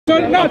So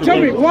now tell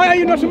me, why are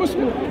you not a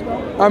Muslim?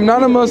 I'm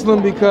not a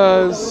Muslim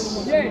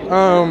because...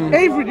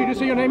 Avery, did you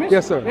say your name is?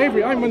 Yes, sir.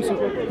 Avery, I'm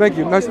Mansoor. Thank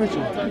you. Nice to meet you.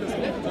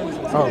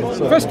 Oh,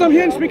 sorry. First time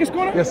here in Speaker's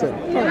Corner? Yes, sir.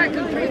 All right.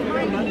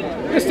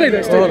 Let's stay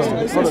there. Hold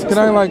on. Can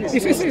I like... Stay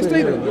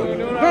there.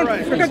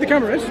 Don't forget the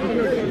cameras.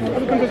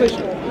 Have a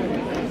conversation.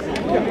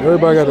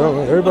 Everybody got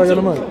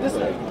the mic.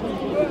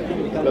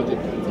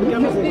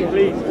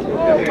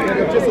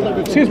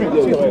 Excuse me.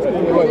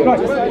 Right.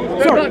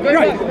 Sorry.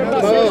 Right.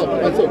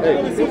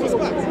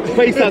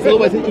 Face us,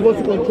 otherwise he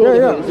wants to control.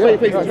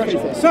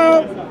 Yeah.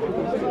 So,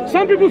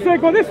 some people say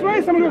go this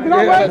way, some people go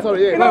that way.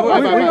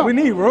 Sorry, we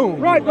need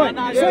room. Right. So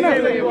now,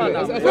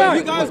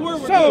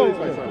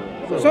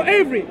 so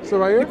Avery, So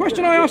right here? the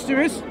question I asked you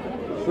is,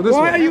 this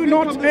why way. are you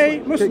not a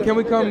Muslim? Can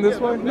we come this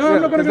way? No,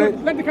 I'm not going to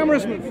let the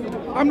cameras move.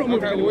 I'm not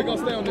moving. We're going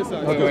to stay on this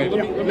side. Okay.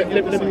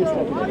 Let me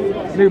stop.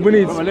 We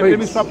need Let me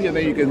space. stop you and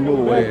then you can move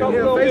away.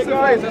 Face to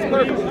face, that's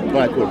perfect.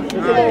 Right, cool. All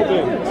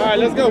right,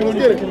 let's go. Let's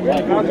get it.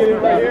 I'll get it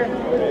right here.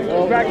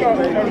 Back up,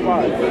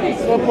 everybody.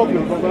 No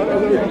problem.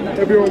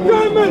 Everyone. Go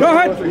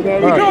ahead.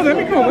 Ignore them.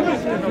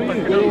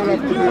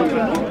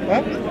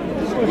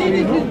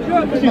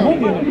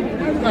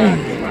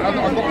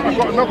 I've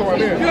got another one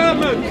here.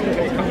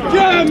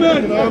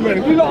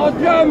 German. We lot of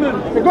German.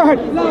 Go ahead.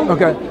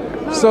 Okay.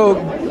 So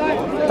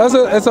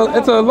it's a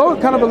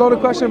kind of a loaded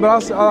question, but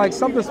I like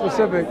something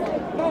specific.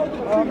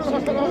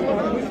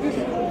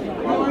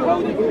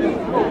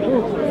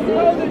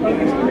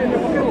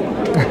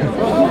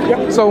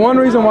 So one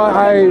reason why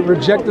I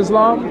reject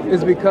Islam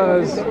is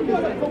because,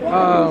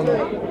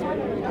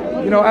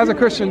 as a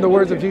Christian, the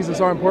words of Jesus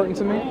are important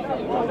to me.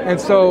 And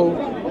so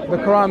the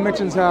Quran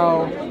mentions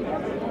how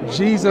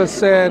Jesus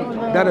said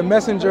that a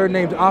messenger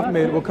named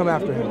Ahmed will come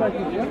after him,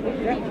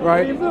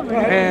 right?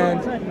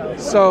 And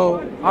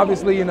so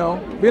obviously,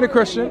 being a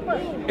Christian,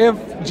 if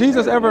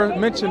Jesus ever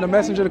mentioned a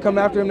messenger to come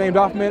after him named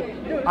Ahmed,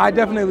 I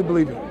definitely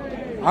believe it.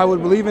 I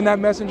would believe in that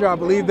messenger. I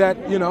believe that,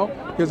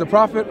 he's a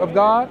prophet of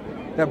God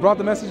that brought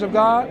the message of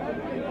God,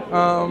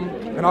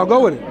 and I'll go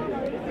with it.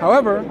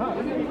 However,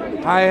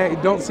 I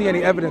don't see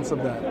any evidence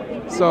of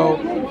that. So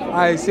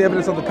I see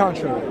evidence of the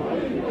contrary.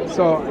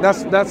 So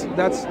that's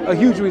a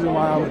huge reason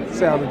why I would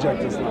say I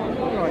reject Islam.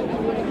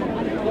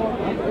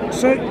 Right.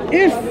 So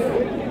if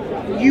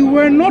you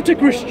were not a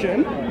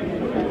Christian,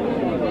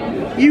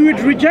 you would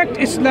reject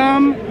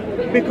Islam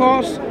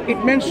because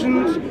it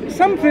mentions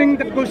something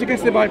that goes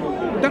against the Bible.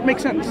 Would that make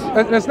sense?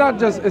 And it's not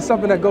just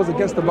something that goes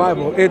against the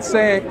Bible. It's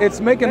saying it's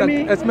making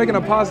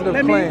a positive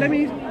claim. Let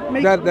me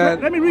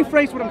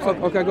rephrase what I'm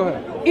saying. Okay, go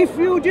ahead. If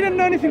you didn't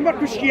know anything about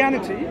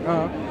Christianity,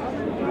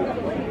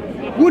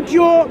 would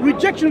your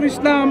rejection of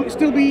Islam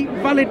still be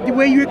valid the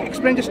way you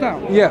explained just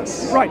now?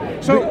 Yes. Right.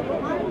 So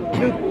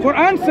the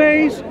Quran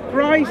says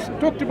Christ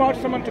talked about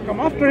someone to come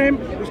after him,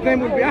 whose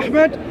name would be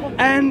Ahmed,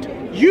 and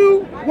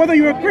you, whether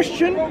you're a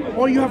Christian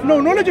or you have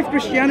no knowledge of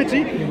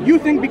Christianity, you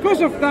think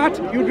because of that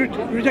you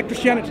reject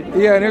Christianity.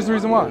 Yeah, and here's the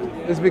reason why.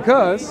 It's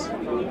because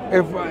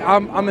if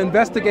I'm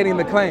investigating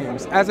the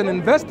claims. As an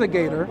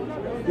investigator,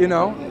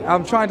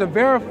 I'm trying to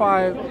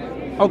verify,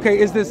 okay,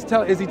 is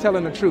he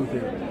telling the truth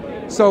here?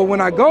 So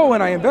when I go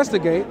and I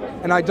investigate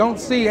and I don't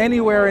see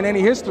anywhere in any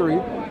history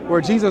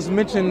where Jesus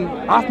mentioned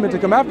Ahmed to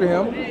come after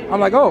him, I'm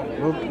like, oh,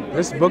 well,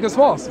 this book is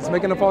false. It's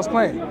making a false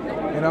claim,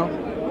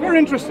 Very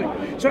interesting.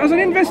 So as an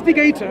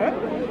investigator,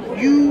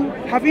 you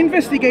have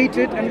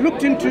investigated and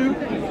looked into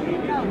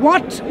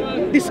what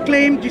this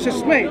claim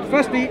Jesus made.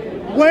 Firstly,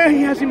 where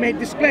has he made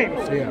these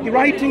claims? Yeah. The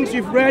writings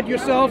you've read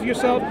yourself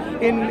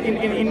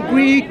in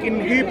Greek, in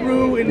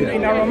Hebrew,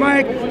 in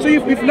Aramaic. So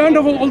you've learned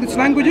of all these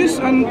languages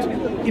and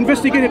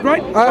investigated,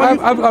 right?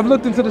 I've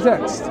looked into the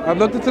text. I've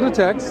looked into the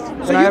text,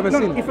 and I haven't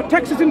seen it. If a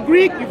text is in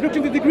Greek, you've looked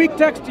into the Greek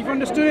text, you've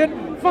understood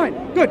it, fine,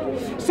 good.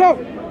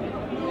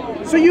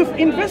 So you've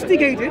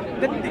investigated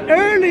that the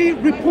early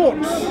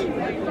reports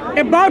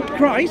about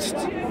Christ,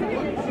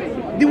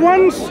 the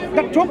ones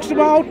that talks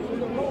about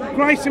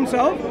Christ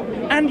himself,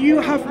 and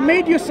you have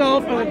made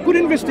yourself a good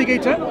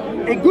investigator,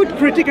 a good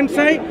critic, and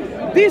say,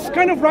 this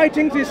kind of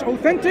writings is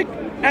authentic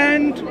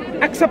and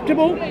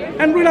acceptable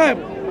and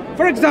reliable.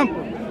 For example,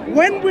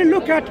 when we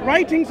look at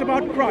writings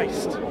about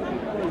Christ,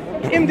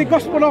 in the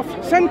Gospel of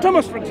St.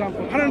 Thomas, for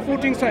example,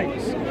 114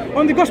 sayings,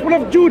 on the Gospel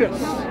of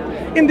Judas,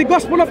 in the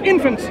Gospel of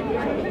Infancy,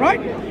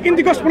 right? In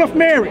the Gospel of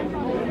Mary,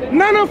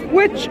 none of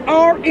which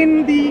are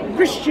in the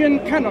Christian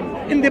canon,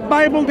 in the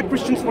Bible the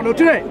Christians follow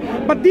today.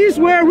 But these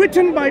were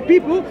written by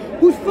people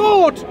who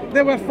thought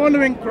they were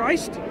following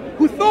Christ,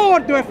 who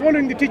thought they were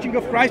following the teaching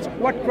of Christ,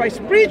 what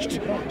Christ preached.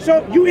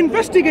 So you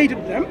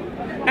investigated them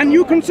and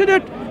you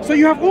considered, so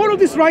you have all of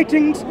these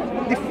writings,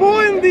 the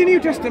 4 in the New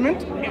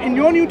Testament, in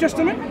your New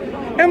Testament,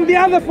 and the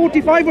other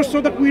 45 or so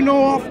that we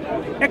know of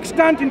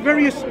extant in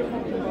various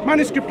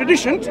manuscript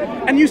traditions,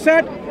 and you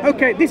said,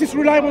 okay, this is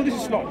reliable, this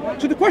is not.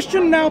 So the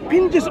question now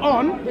pinges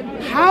on,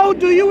 how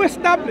do you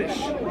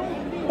establish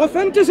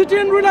authenticity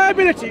and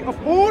reliability of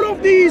all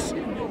of these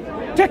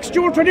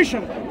textual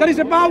tradition that is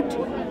about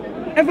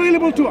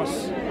available to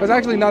us? That's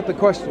actually not the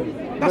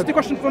question. That's the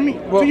question for me,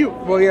 well, to you.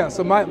 Well, yeah.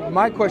 So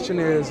my question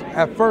is,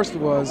 at first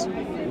was,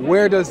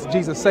 where does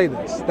Jesus say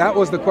this? That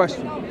was the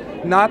question.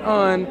 Not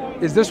on,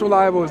 is this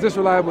reliable, is this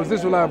reliable, is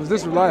this reliable, is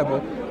this reliable?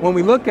 When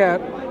we look at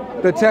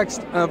the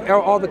text of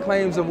all the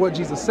claims of what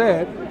Jesus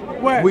said,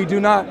 Where? we do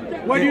not.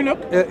 Where do you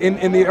look?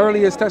 In the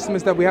earliest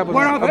testaments that we have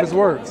of his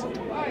words.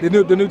 The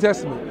New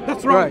Testament.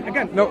 That's wrong. Right.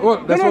 Again. No,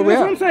 well, that's what we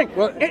have. That's what I'm saying.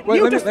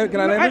 Well, can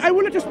I land this? I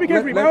will let you speak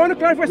every. I want to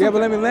clarify something. Yeah,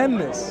 but let me land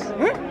this.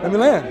 Huh? Let me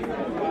land.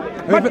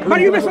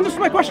 But you misunderstood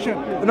my question.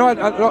 No,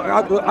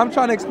 I'm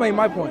trying to explain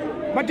my point.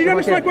 But did you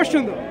understand my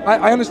question, though?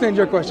 I understand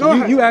your question. Go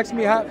ahead. You asked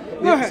me how.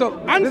 Go ahead. So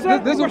Answer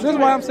this is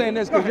why I'm saying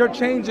this, because you're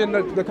changing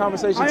the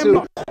conversation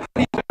to.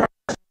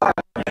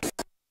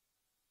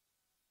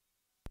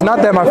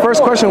 Not that. My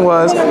first question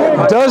was,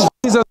 does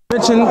Jesus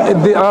mention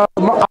the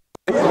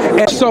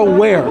and so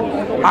where?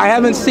 I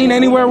haven't seen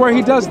anywhere where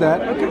he does that.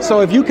 Okay.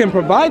 So if you can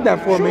provide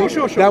that for me,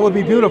 that would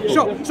be beautiful.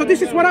 So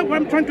this is what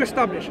I'm trying to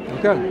establish.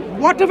 Okay.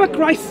 Whatever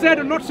Christ said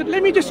or not said,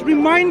 let me just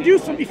remind you,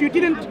 so if you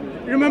didn't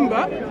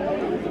remember,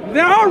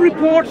 there are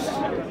reports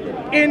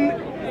in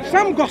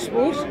some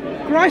Gospels,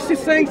 Christ is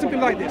saying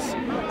something like this.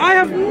 I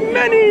have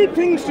many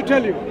things to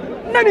tell you.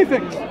 Many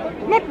things.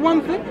 Not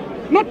one thing,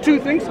 not two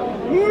things,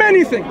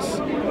 many things.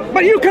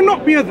 But you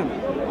cannot bear them.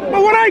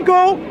 But when I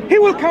go, he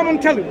will come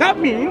and tell you. That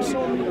means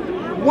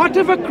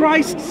whatever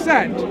Christ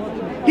said,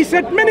 he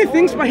said many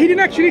things, but he didn't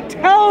actually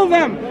tell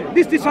them,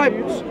 these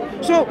disciples.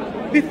 So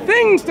the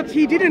things that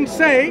he didn't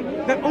say,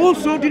 that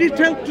also did he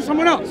tell to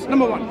someone else,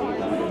 number one.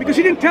 Because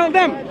he didn't tell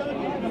them,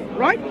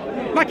 right?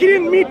 Like he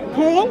didn't meet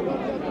Paul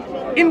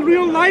in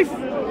real life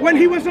when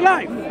he was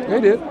alive. He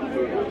did.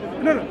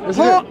 No.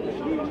 Paul,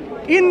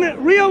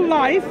 in real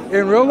life.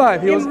 In real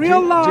life.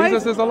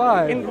 Jesus is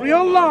alive. In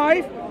real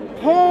life,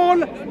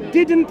 Paul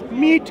didn't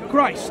meet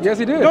Christ. Yes,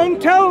 he did. Don't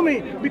tell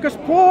me, because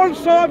Paul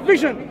saw a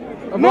vision,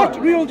 not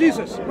real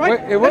Jesus, right?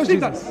 Wait, it was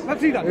Jesus.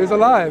 Let's see that. He was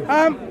alive.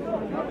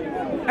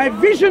 A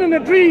vision and a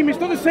dream is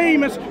not the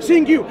same as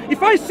seeing you.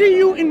 If I see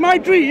you in my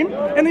dream,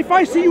 and if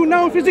I see you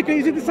now physically,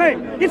 is it the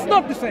same? It's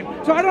not the same.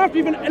 So I don't have to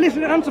even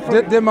listen and answer for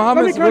it. Did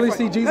Muhammad really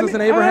see Jesus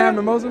and Abraham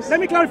and Moses? Let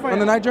me clarify. On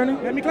the night journey?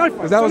 Let me clarify.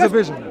 Because that was a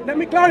vision. Let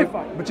me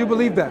clarify. But you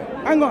believe that?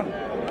 Hang on.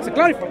 It's a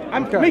clarify.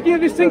 I'm making a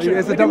distinction.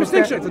 It's a double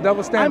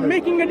standard. I'm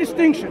making a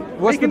distinction.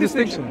 What's the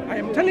distinction? I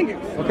am telling you.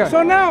 Okay.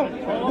 So now,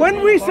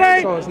 when we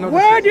say,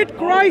 where did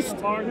Christ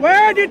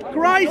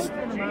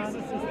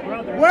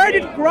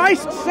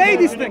say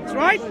these things,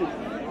 right?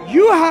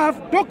 You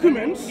have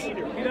documents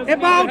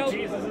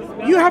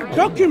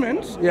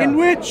in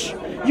which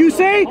you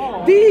say,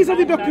 these are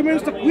the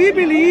documents that we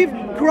believe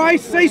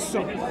Christ says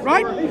so,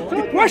 right?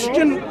 The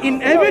question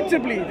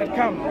inevitably that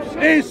comes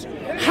is,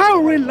 how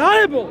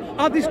reliable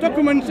are these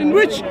documents in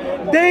which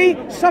they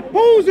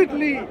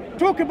supposedly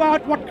talk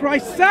about what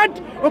Christ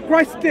said or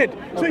Christ did?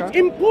 So it's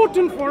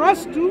important for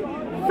us to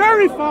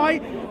verify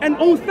and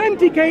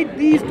authenticate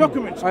these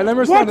documents. All right, let me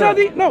respond. What are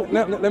the, no,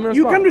 let me respond.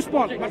 You can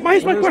respond. But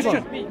here's my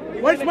question.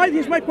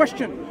 Here's my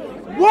question.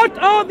 What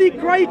are the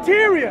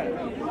criteria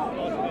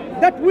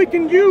that we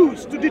can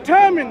use to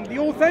determine the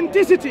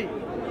authenticity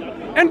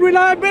and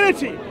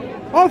reliability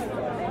of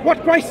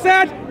what Christ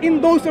said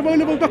in those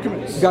available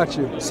documents? Got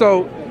you.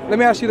 So let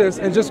me ask you this,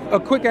 and just a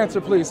quick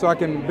answer, please, so I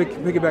can pick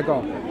it back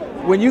off.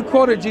 When you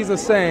quoted Jesus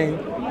saying,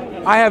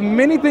 I have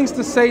many things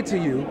to say to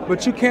you,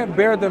 but you can't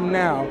bear them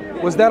now,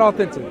 was that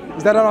authentic?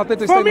 Is that an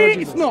authentic statement of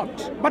Jesus? For me,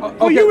 it's not. But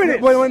for you, it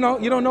is. Wait, no,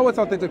 you don't know what's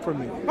authentic for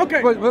me.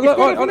 Okay. Wait, hold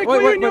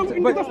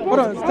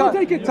on.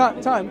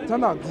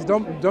 Time out. Just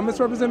don't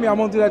misrepresent me. I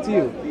won't do that to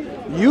you.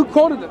 You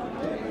quoted it.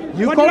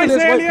 You quoted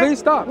this. Wait, please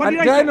stop. Did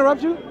I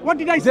interrupt you? What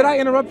did I say? Did I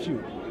interrupt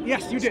you?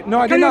 Yes, you did. No,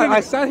 I did not.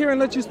 I sat here and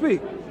let you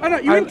speak. I know,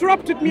 you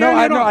interrupted me. No,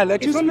 I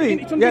let you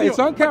speak. Yeah, it's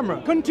on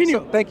camera. Continue.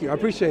 So, thank you. I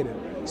appreciate it.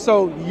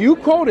 So you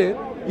quoted,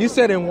 you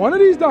said in one of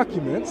these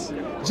documents,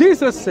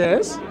 Jesus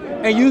says,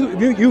 and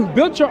you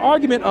built your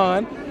argument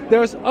on,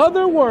 there's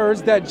other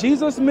words that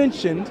Jesus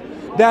mentioned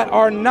that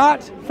are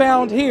not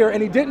found here,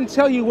 and he didn't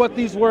tell you what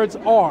these words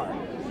are.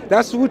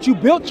 That's what you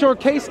built your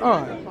case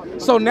on.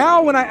 So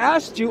now when I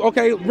asked you,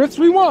 okay, let's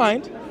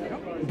rewind,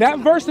 that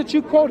verse that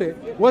you quoted,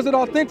 was it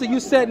authentic?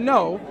 You said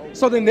no.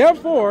 So then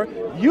therefore,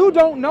 you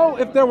don't know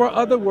if there were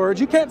other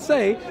words. You can't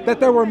say that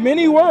there were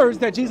many words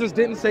that Jesus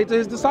didn't say to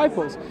his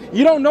disciples.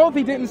 You don't know if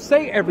he didn't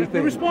say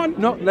everything. Respond.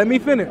 No, let me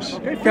finish.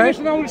 Okay?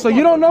 So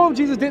you don't know if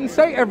Jesus didn't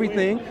say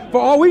everything.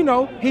 For all we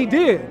know, he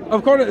did.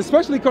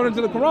 Especially according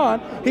to the Quran,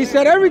 he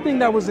said everything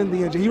that was in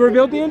the Injil. He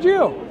revealed the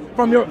Injil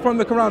from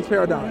the Quran's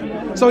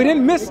paradigm. So he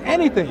didn't miss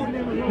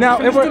anything. Now,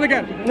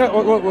 again.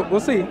 We'll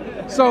see.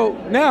 So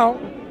now,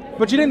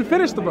 but you didn't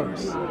finish the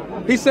verse.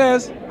 He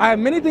says, I have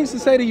many things to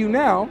say to you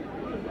now,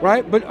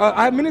 right? But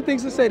I have many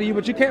things to say to you,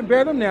 but you can't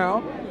bear them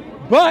now.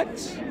 But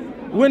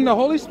when the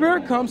Holy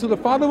Spirit comes, who the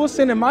Father will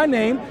send in my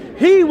name,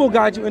 he will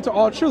guide you into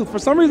all truth. For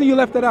some reason, you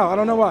left that out. I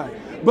don't know why.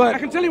 But I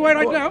can tell you why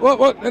right now.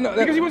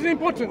 Because he wasn't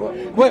important.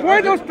 The point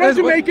I was trying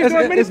to make is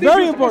there are many things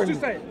you're supposed to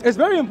say. It's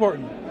very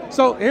important.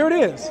 So here it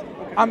is.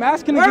 I'm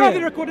asking again. Where are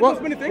they recorded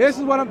those many things? This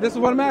is what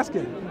I'm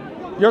asking.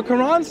 Your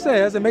Quran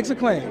says, it makes a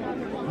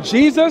claim,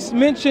 Jesus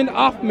mentioned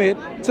Ahmed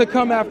to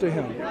come after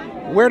him.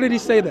 Where did he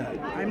say that?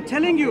 I'm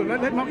telling you,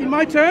 in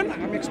my turn,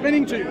 I'm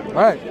explaining to you. All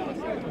right.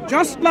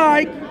 Just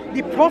like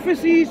the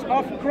prophecies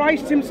of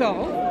Christ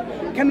himself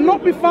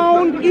cannot be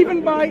found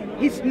even by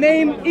his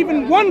name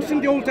even once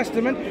in the Old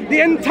Testament, the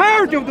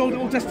entirety of the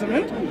Old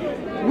Testament,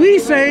 we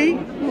say,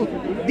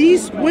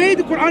 this way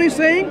the Quran is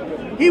saying,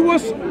 he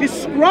was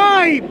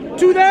described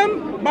to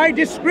them by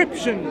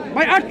description,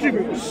 by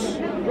attributes,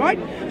 right?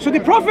 So the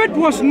prophet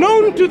was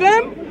known to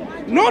them,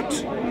 not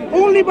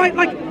only by,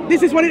 like,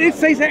 this is what it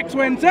says X,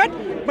 Y, and Z,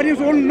 but it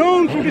was all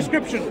known through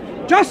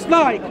description. Just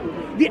like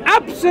the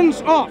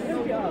absence of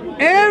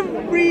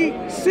every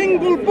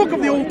single book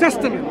of the Old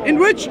Testament in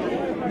which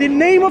the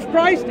name of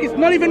Christ is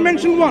not even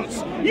mentioned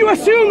once. You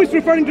assume it's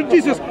referring to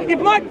Jesus. It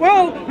might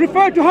well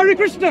refer to Hare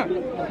Krishna,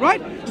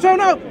 right? So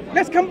now,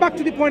 let's come back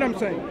to the point I'm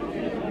saying.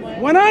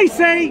 When I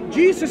say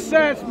Jesus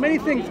says many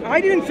things, I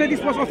didn't say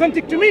this was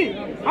authentic to me.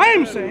 I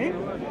am saying,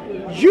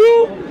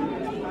 you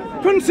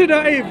consider,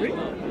 Avery,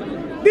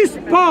 this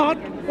part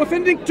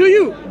authentic to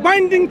you,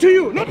 binding to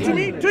you, not to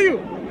me, to you.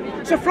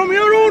 So from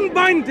your own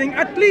binding,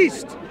 at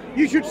least,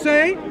 you should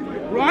say,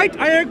 right,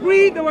 I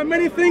agree there were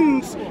many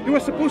things he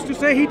was supposed to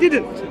say he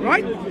didn't,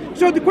 right?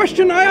 So the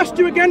question I asked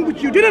you again,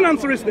 which you didn't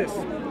answer, is this.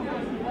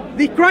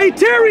 The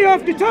criteria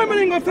of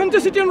determining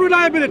authenticity and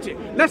reliability.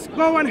 Let's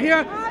go and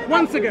hear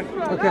once again.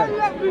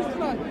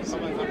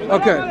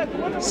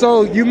 Okay.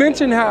 So you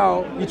mentioned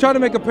how, you try to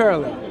make a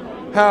parallel,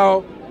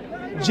 how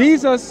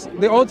Jesus,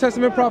 the Old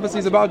Testament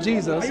prophecies about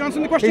Jesus. Are you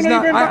answering the question? He's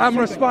not, I'm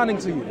responding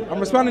to you. I'm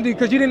responding to you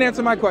because you didn't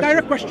answer my question.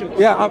 Direct question.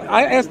 Yeah,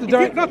 I asked the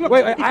direct. I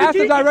asked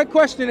the direct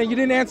question and you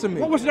didn't answer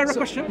me. What was the direct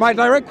question? My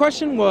direct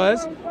question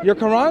was: your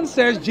Quran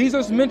says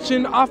Jesus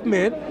mentioned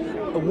Ahmed.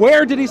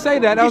 Where did he say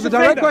that? That was a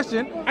direct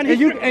question, and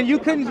you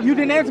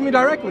didn't answer me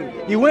directly.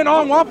 You went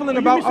on waffling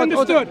about. You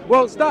misunderstood.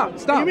 Well, stop.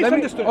 You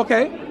misunderstood.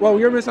 Okay. Well,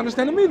 you're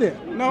misunderstanding me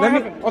then. No, I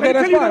haven't. Okay,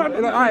 that's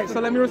fine. All right, so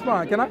let me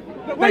respond. Can I?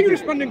 What are you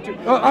responding to?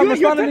 I'm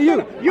responding to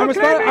you.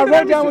 I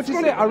wrote down what you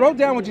said. I wrote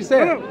down what you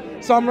said.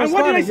 No. So I'm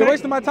responding. You're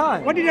wasting my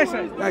time. What did I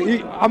say?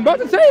 I'm about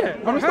to say it.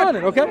 I'm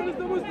responding. Okay.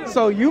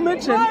 So you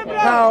mentioned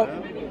how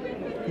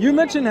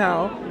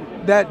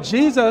that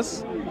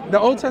Jesus, the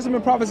Old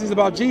Testament prophecies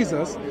about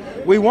Jesus,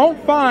 we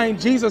won't find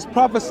Jesus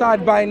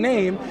prophesied by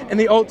name in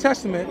the Old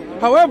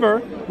Testament.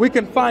 However, we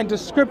can find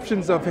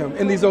descriptions of him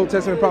in these Old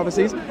Testament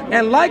prophecies.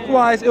 And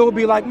likewise, it will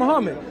be like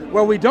Muhammad,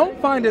 where we don't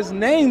find his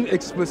name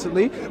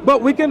explicitly,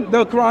 but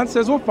the Quran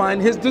says we'll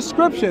find his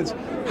descriptions.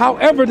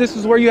 However, this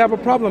is where you have a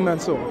problem,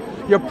 Mansour.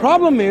 Your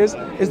problem is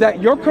that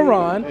your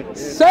Quran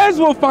says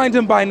we'll find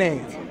him by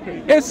name.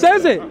 It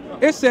says it.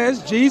 It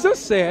says, Jesus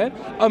said,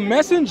 a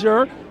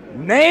messenger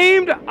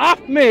named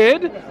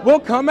Ahmed will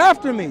come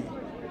after me.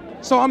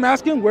 So I'm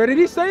asking, where did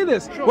he say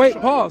this? Wait,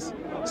 pause.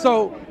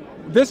 So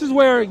this is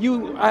where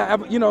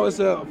it's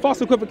a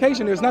false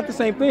equivocation. It's not the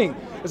same thing.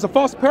 It's a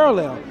false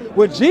parallel.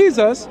 With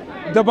Jesus,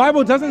 the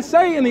Bible doesn't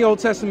say in the Old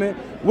Testament,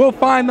 we'll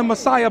find the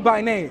Messiah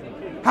by name.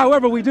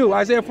 However, we do.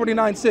 Isaiah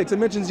 49:6, it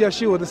mentions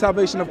Yeshua, the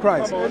salvation of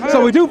Christ.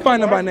 So we do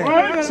find him by name.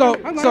 So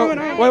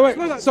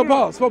wait. So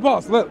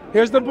pause. Look,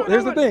 here's the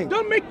thing.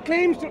 Don't make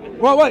claims.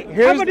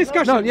 Here's have a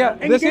discussion. No, yeah,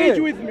 engage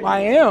with me.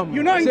 I am.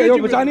 You're not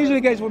engaging with me. But I need you to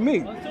engage with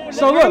me.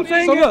 So What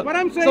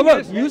I'm saying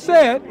is,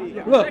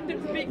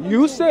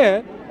 you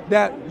said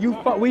that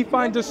we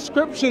find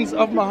descriptions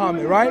of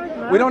Muhammad,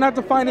 right? We don't have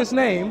to find his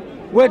name,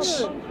 which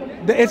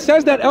it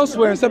says that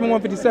elsewhere in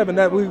 7157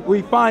 that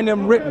we find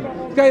him written.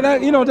 Okay,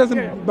 that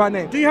doesn't by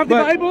name. Do you have the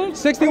Bible?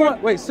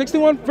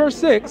 61 verse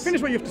 6.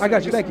 Finish what you have to say. I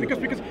got you. Thank you.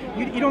 Because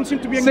you don't seem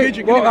to be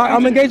engaging.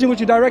 I'm engaging with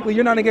you directly.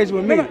 You're not engaging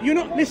with me. No, you're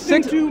not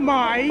listening to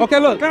my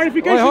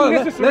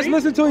clarification. Let's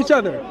listen to each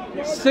other.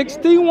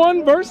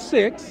 61 verse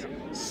 6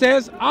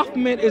 says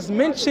Ahmed is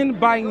mentioned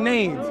by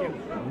name.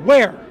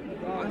 Where?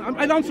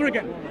 I'll answer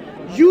again.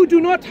 You do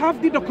not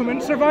have the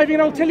document surviving,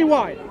 and I'll tell you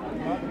why.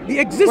 The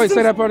existence. Wait,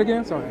 say that part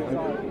again. Sorry.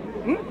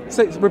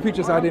 Repeat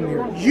yourself. I didn't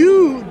hear.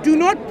 You do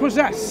not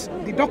possess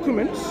the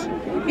documents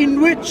in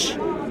which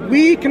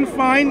we can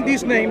find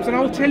these names, and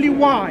I'll tell you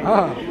why.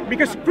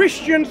 Because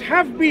Christians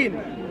have been,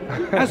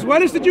 as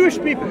well as the Jewish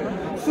people,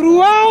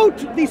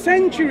 throughout the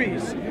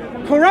centuries,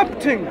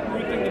 corrupting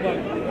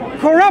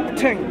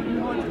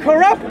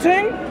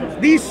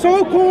these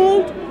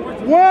so-called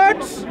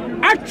words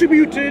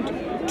attributed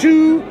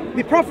to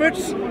the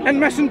prophets and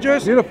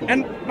messengers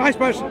and nice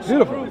persons.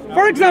 Beautiful.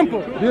 For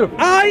example,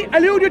 I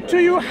alluded to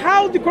you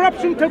how the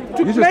corruption took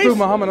place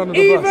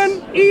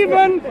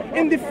even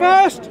in the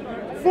first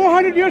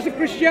 400 years of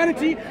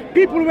Christianity.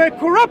 People were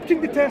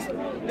corrupting the text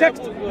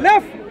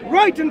left,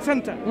 right and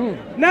center.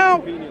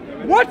 Now,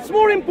 what's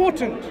more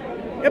important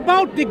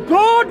about the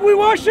God we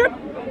worship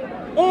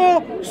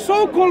or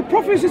so-called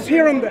prophecies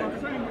here and there?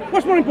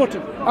 What's more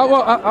important?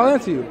 I'll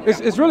answer you.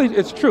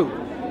 It's true.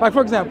 Like,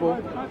 for example,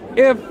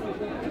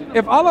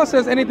 if Allah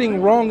says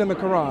anything wrong in the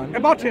Quran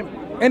about him,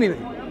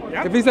 anything,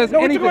 yeah. If he says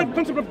anything, what's the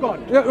concept of God?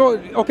 Yeah,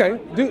 okay.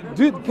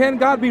 Can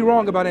God be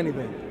wrong about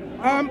anything?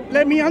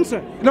 Let me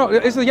answer. No,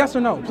 it's a yes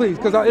or no, please,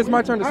 because it's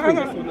my turn to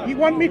speak. You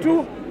want me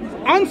to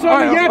answer All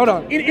right, yet hold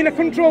on. in a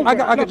controlled way.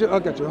 I got you.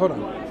 Hold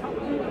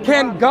on.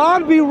 Can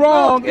God be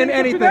wrong in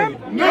anything?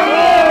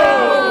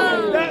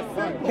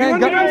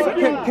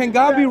 Can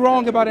God be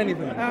wrong about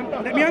anything?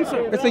 Let me answer.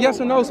 It's a yes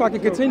or no, so I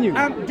can continue.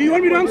 Do you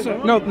want me to answer?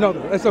 No,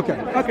 it's okay.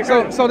 Okay.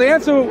 So the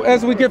answer,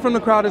 as we get from the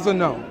crowd, is a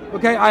no.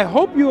 Okay. I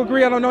hope you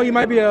agree. I don't know. You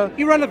might be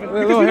irrelevant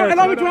because you don't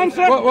allow me to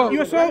answer.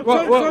 You're so.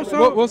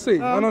 We'll see.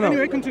 I don't know.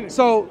 Anyway, continue.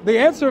 So the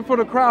answer for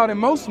the crowd and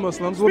most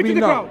Muslims will be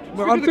no.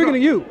 I'm speaking to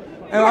you.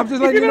 And I'm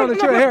just letting you know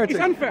that you're a heretic. It's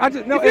unfair.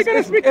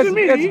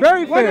 It's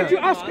very why fair. don't you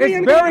ask me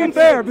It's very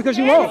fair because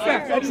you won't.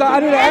 So I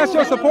didn't ask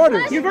your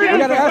supporters. You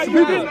got to ask the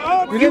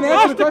people. You didn't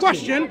answer the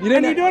question. You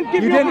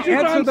didn't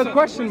answer the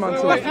question,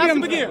 Mansour. Ask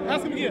him again.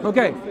 Ask him again.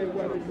 Okay.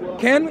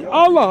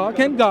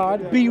 Can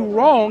God be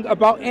wrong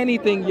about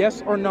anything,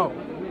 yes or no?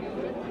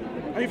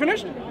 Are you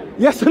finished?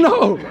 Yes or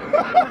no?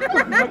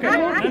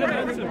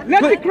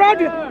 Let the crowd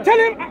tell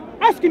him.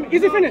 Ask him.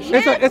 Is he finished?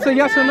 It's a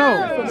yes or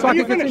no. So I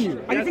can continue.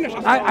 Are you finished?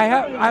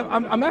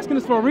 I'm asking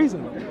this for a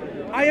reason.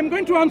 I am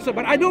going to answer,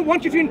 but I don't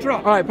want you to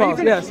interrupt. All right,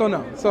 pause. Yeah, so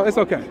no. So it's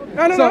okay.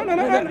 No. It's not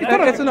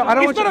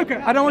okay.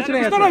 I don't want you to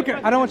answer. It's not okay.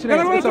 I don't want you to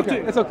answer. It's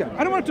okay. It's okay.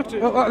 I don't want to talk to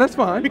you. Well, that's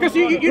fine. Because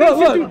you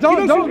look,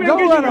 don't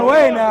run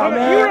away now,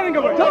 man. You're running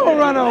away. Don't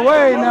run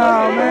away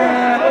now,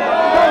 man.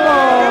 Come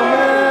on,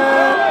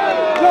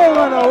 man. Don't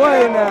run away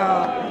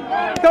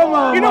now. Come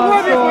on, you know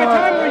what? It's my Mansour.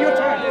 time or your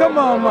time. Come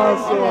on,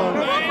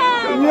 Mansour.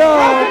 Yo,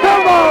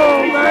 come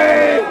on,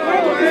 man.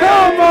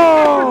 Come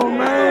on,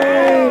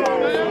 man.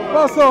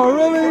 Mansour,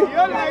 really?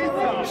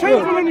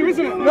 Shameful on you,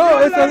 isn't it? No,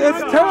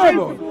 it's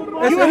terrible.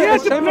 You are here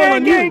It's to shameful play a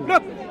on game. you.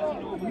 Look,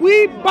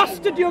 we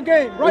busted your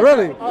game, right?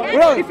 Really?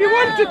 If you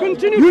want to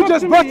continue, You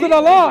just busted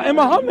Allah and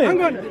Muhammad.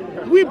 Hang on.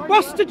 We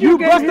busted your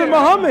game. You busted here.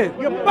 Muhammad.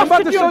 You I'm about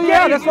busted to your show you game.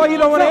 out. That's why you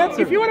don't want to So,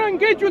 answer. If you want to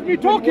engage with me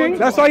talking,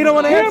 That's why you don't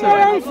want to hear answer. my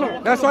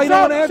answer. That's why you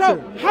don't want to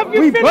answer. So, have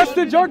you We finished?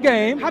 busted your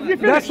game. Have you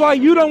finished? That's why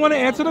you don't want to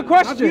answer the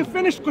question. Have you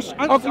finished?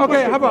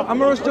 Okay, how about I'm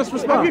gonna just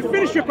respond. Have you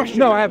finished your question?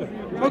 No, I haven't.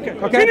 Okay.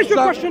 Finish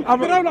your question.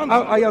 Then I'll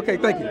answer. Okay,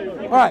 thank you.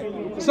 All right.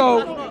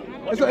 So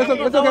it's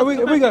okay. We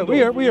good. We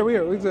here. We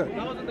good.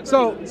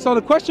 So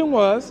the question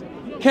was,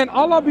 can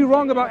Allah be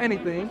wrong about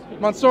anything?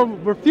 Mansour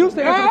refused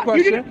to answer the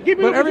question,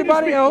 but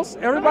everybody else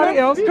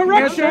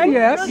correction. answered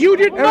yes. You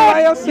did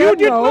Everybody not. else said You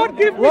did no. not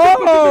give me the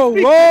Whoa,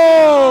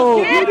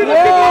 opportunity to speak.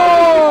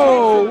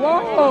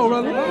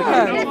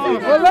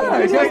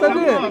 relax. Yes, I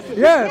did.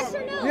 Yes.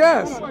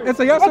 It's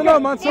a yes or no,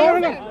 Mansour.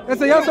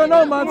 It's a yes or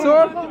no,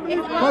 Mansour.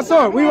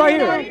 Mansour, we right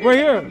here. We're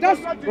here.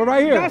 We're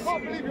right here.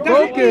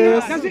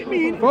 Focus. Does it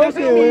mean?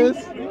 Focus.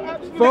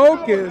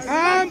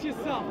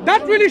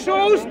 That really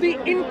shows the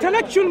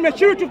intellectual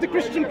maturity of the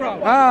Christian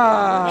crowd.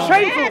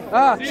 Shameful.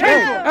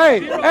 Hey,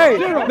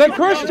 the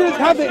Christians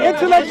have the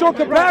intellectual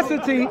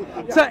capacity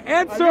to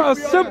answer a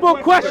simple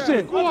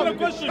question.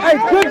 Hey,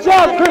 good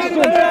job,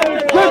 Christians.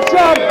 Good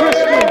job,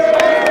 Christians.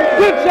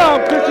 Good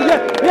job,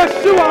 Christians.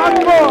 Yeshua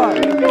Akbar.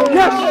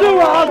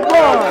 Yeshua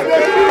Akbar.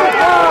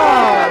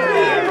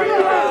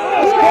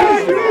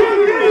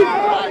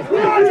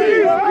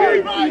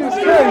 That's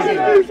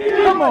crazy.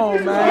 Come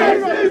on,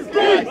 man.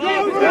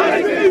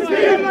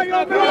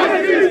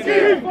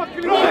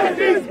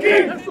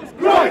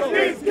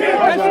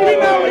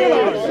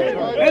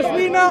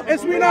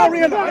 As we now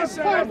realize,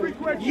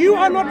 you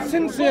are not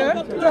sincere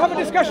to have a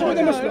discussion with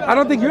a Muslim. I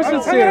don't think you're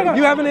sincere.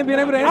 You haven't been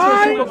able to answer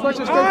a simple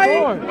question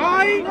straightforward.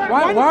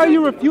 Why are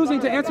you refusing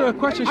to answer a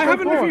question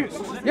straightforward? I haven't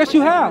refused. Yes,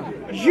 you have.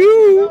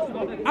 You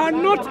are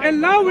not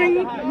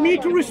allowing me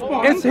to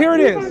respond. Here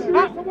it is.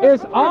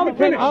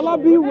 Can Allah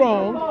be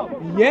wrong?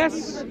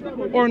 Yes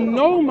or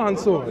no,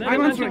 Mansour?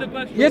 I'm answering.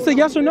 Yes, a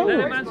yes or no.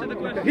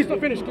 He's not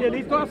finished.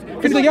 Clearly,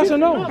 it's a yes or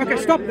no. Okay,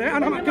 stop there.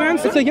 Can I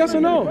answer? It's a yes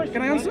or no.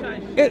 Can I answer?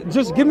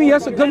 Just give me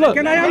yes. Good look.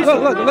 Can I answer?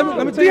 Look. Let me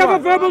tell you. Do you have a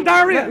verbal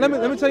diarrhea? Let me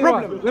tell you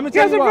why. Let me tell you why. He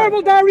has a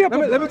verbal diarrhea.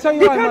 Let me tell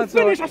you why, Mansour. He can't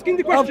finish asking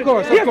the question. Of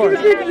course. He has to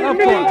repeat it a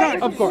million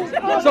times. Of course.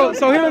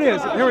 So here it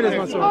is.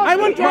 Mansour. I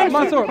want to answer.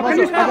 Mansour, I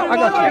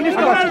got you.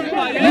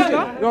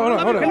 No,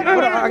 hold on.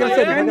 I gotta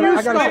say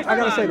this. I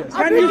gotta say this.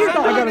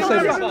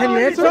 Can you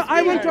answer? So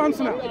I want to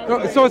answer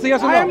now. So it's a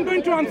yes or no? I am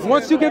going to answer.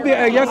 Once you give me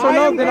a yes or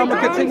no, then I'm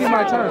going to continue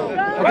my turn. Okay?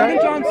 I'm going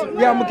to answer.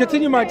 Yeah, I'm going to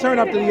continue my turn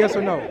after the yes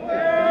or no.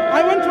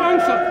 I want to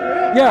answer.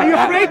 Yeah. Are you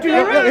afraid to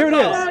hear it? Here it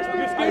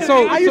is.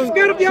 Are you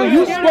scared of the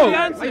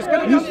answer?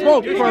 You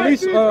spoke for at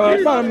least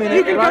about a minute,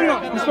 You can carry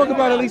right? on. You spoke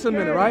about at least a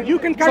minute, right? You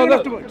can carry on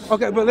afterwards.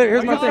 Okay, but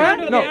here's my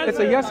thing. No, it's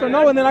a yes or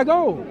no, and then I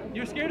go.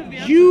 You're scared of the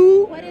answer?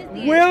 You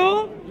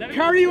will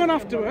carry on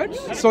afterwards.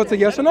 So it's a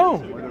yes or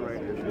no.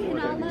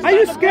 Are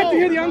you scared to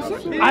hear the answer?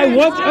 I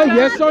want a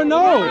yes or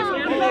no.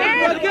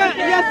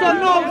 Yes or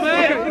no,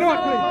 man. Okay, you know what?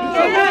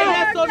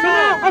 Yes or no.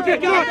 Okay,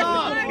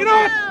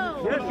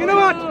 you know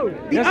what?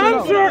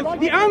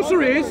 The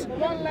answer is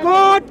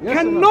God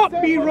cannot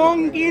be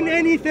wrong in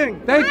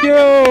anything. Thank you.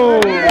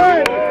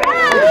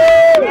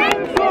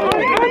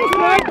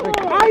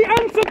 I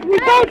answered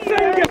without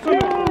saying yes or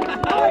no.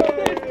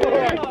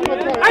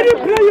 I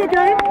didn't play your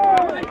game.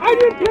 I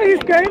didn't play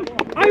his game.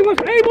 I was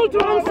able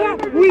to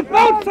answer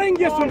without saying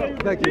yes or no.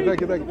 Thank you,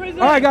 thank you, thank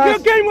you. All right, guys. Your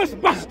game was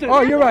busted.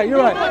 Oh, you're right,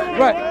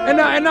 right. And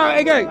now,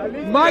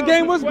 again, my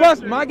game was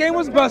busted. My game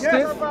was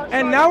busted,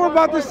 and now we're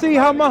about to see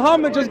how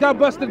Muhammad just got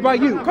busted by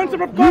you.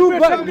 Concept of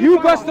God, You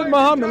busted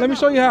Muhammad. Let me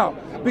show you how.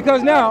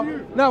 Because now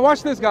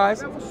watch this,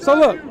 guys. So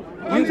look.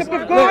 Concept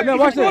of God now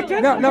watch this.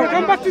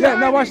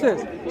 Now watch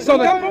this. So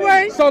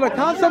the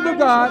concept of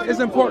God is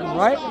important,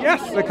 right?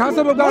 Yes. The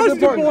concept of God is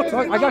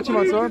important. I got you,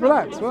 Mansour.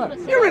 Relax.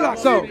 You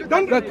relax. So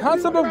the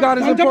concept of God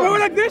is important.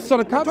 Like this. So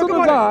the concept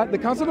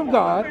of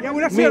God. Yeah,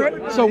 well, let's hear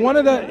it. So one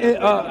of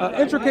the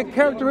intricate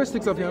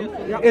characteristics of him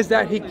is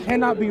that he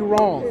cannot be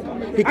wrong.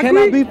 He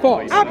cannot be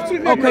false.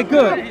 Absolutely. Okay,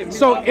 good.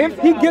 So if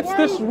he gets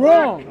this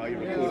wrong,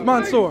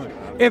 Mansour,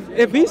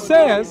 if he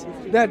says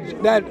that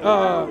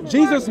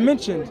Jesus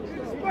mentioned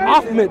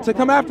Ahmed to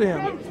come after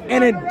him,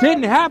 and it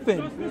didn't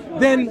happen,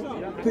 then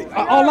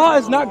Allah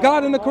is not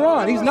God in the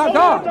Quran. He's not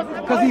God,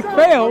 because he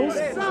fails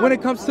when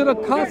it comes to the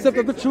concept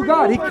of the true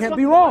God. He can't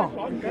be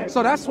wrong.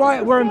 So that's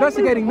why we're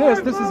investigating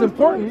this. This is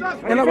important.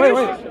 And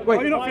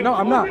wait. No,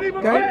 I'm not.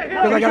 Okay,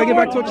 because I got to get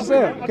back to what you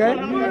said. Okay.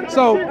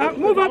 So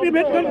move up a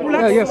bit.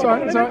 Relax. Yeah.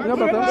 Sorry. How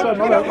about that?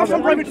 Sorry.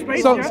 Some private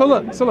space. So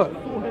look.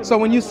 So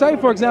when you say,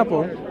 for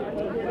example,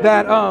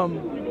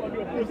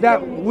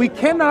 that we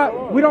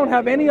don't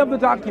have any of the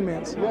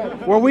documents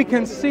where we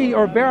can see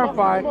or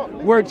verify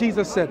where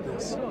Jesus said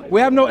this.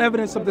 We have no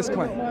evidence of this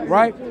claim,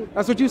 right?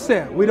 That's what you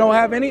said. We don't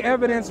have any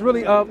evidence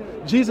really of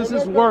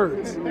Jesus's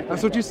words.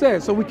 That's what you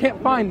said. So we can't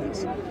find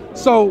this.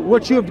 So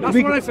what you have, what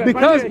I said.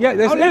 because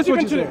this is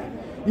what you said.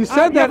 You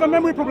said that. You have a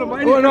memory problem.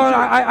 No,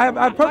 I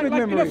have perfect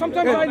memory.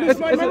 Sometimes I lose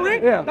my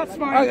memory. Yeah, that's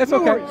fine. It's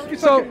okay.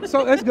 So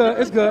it's good.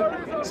 It's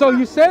good. So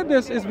you said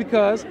this is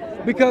because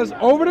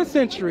over the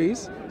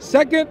centuries,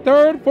 2nd,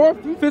 3rd,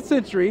 4th, 5th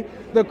century,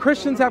 the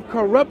Christians have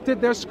corrupted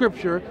their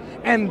scripture,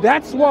 and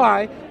that's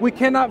why we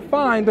cannot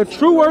find the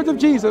true words of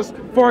Jesus.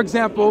 For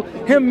example,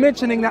 him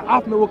mentioning that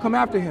Ahmed will come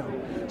after him.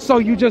 So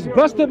you just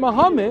busted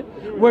Muhammad,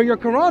 where your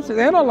Quran says,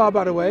 and Allah,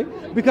 by the way,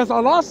 because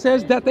Allah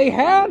says that they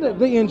had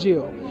the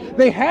Injil.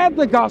 They had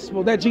the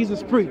gospel that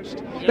Jesus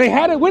preached. They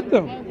had it with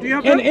them. Do you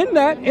have and them?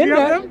 in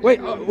that,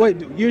 wait,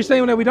 you're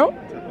saying that we don't?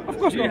 Of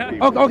course not.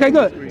 Okay,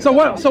 good. So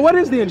what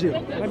is the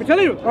Injil? Let me tell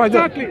you. All right,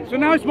 exactly. good. So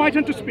now it's my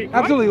turn to speak.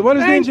 Absolutely. Right? What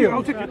is Thank the Injil?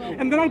 I'll take it.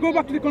 And then I'll go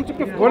back to the concept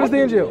of God. What is the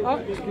Injil?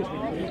 Excuse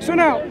me. So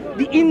now,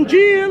 the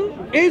Injil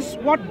is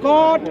what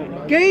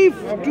God gave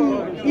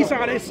to Isa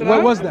alayhi salam.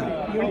 What was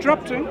that? You're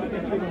interrupting.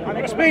 I'm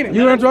explaining.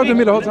 You interrupted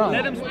me the whole time.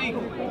 Let him speak.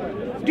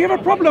 Do you have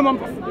a problem of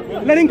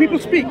letting people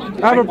speak?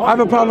 I have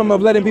a problem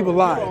of letting people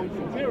lie.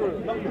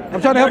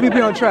 I'm trying to help you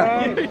be on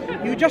track.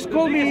 You just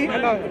called me a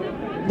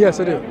liar. Yes,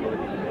 I do.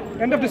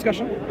 End of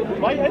discussion. He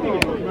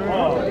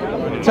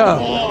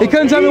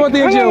couldn't tell me what the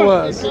Injil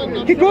was.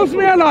 He calls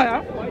me a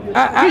liar.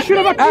 He should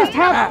have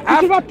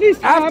at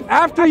least have.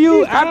 After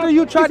you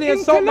tried to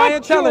insult my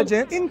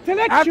intelligence.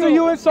 After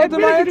you insulted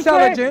my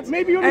intelligence,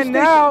 and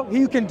now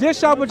you can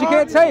dish out, but you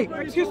can't take.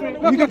 Excuse me.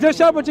 You can dish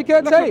out, but you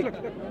can't take. Look.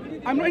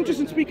 I'm not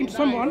interested in speaking to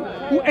someone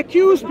who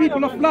accused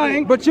people of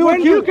lying. But you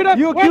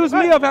accuse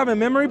me of having a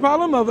memory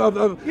problem,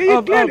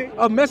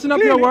 of messing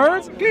up your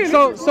words.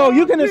 So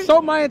you can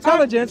insult my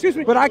intelligence,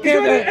 but I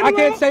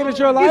can't say that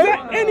you're a liar. Is there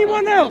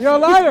anyone else you're a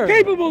liar.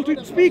 capable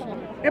to speak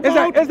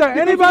about? Is there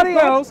anybody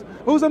else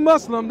who's a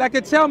Muslim that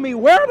can tell me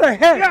where the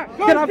heck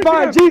can I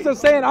find Jesus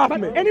saying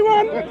Ahmed?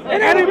 Anyone?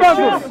 Any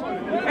Muslims?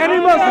 Any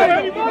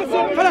Muslim?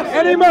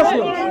 Any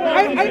Muslim?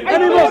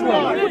 Any Muslim?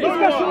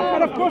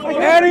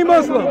 Any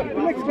Muslim?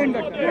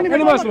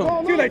 Any Muslim?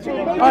 See you later.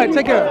 All right,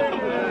 take care.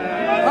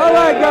 All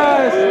right,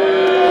 guys.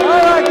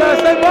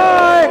 Say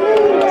bye.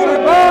 Say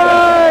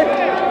bye.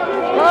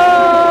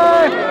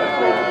 Bye.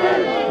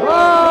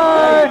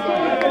 Bye.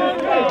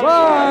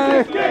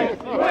 Bye.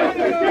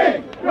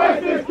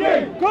 Christ is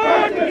king!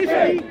 God is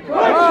king!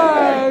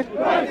 Bye.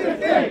 Christ is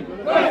king!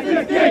 Christ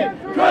is king!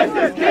 Christ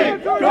is king!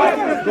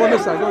 Go on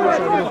this side.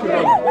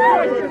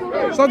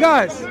 So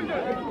guys,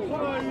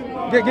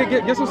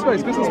 get some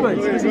space. We need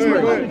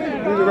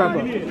to wrap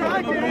up.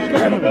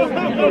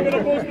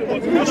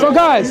 So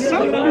guys.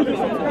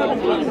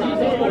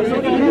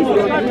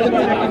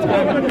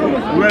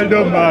 Well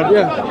done, man.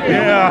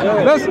 Yeah.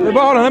 But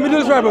hold on, let me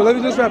just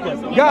wrap up.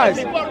 Guys,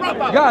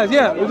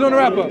 yeah, we're doing a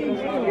wrap up.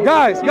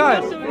 Guys,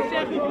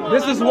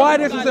 this is why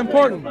this is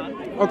important,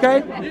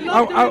 okay?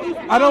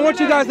 I don't want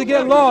you guys to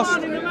get lost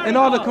in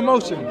all the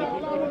commotion.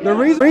 The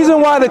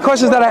reason why the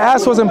questions that I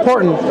asked was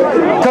important,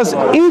 because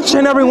each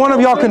and every one of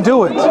y'all can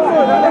do it.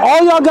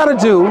 All y'all got to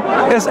do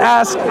is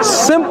ask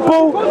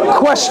simple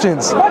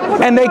questions,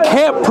 and they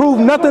can't prove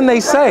nothing they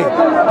say.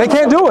 They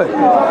can't do it.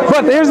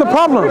 But here's the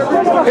problem.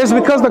 It's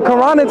because the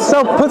Quran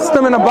itself puts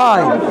them in a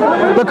bind.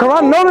 The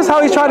Quran, notice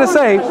how he's trying to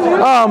say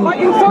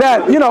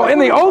that, in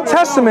the Old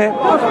Testament,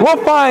 we'll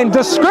find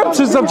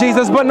descriptions of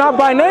Jesus, but not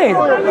by name.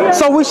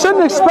 So we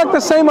shouldn't expect the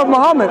same of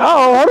Muhammad.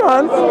 Oh, hold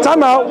on.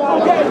 Time out.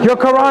 Your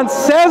Quran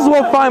says says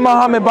we'll find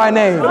Muhammad by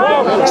name.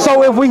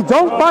 So if we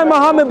don't find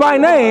Muhammad by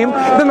name,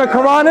 then the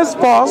Quran is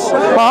false,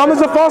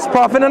 Muhammad's a false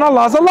prophet, and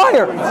Allah's a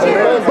liar.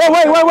 But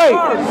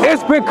wait.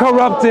 It's been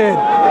corrupted.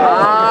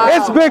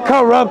 It's been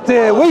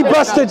corrupted. We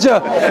busted you.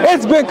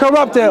 It's been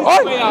corrupted.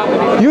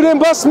 Oh, you didn't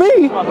bust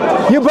me.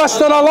 You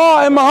busted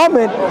Allah and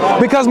Muhammad,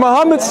 because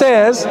Muhammad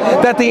says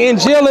that the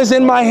Injil is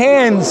in my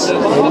hands,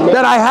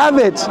 that I have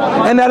it,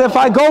 and that if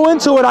I go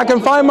into it, I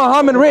can find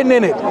Muhammad written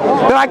in it,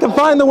 that I can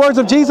find the words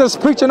of Jesus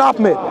preaching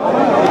Ahmed.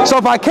 So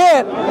if I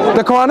can't,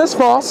 the Quran is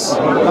false,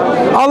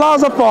 Allah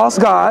is a false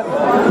God,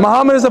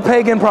 Muhammad is a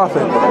pagan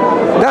prophet.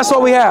 That's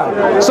what we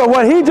have. So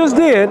what he just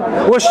did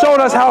was showed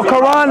us how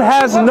Quran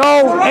has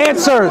no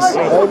answers.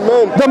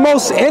 The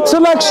most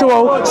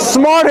intellectual,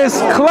 smartest,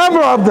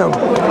 clever of them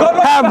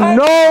have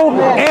no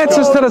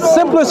answers to the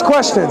simplest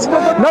questions.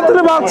 Nothing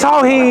about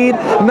Tawheed,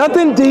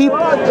 nothing deep,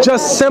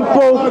 just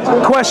simple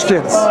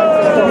questions.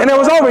 And it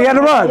was over. He had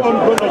to run.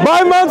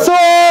 Bye, Mansour.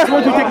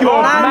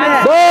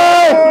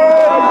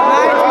 Bye.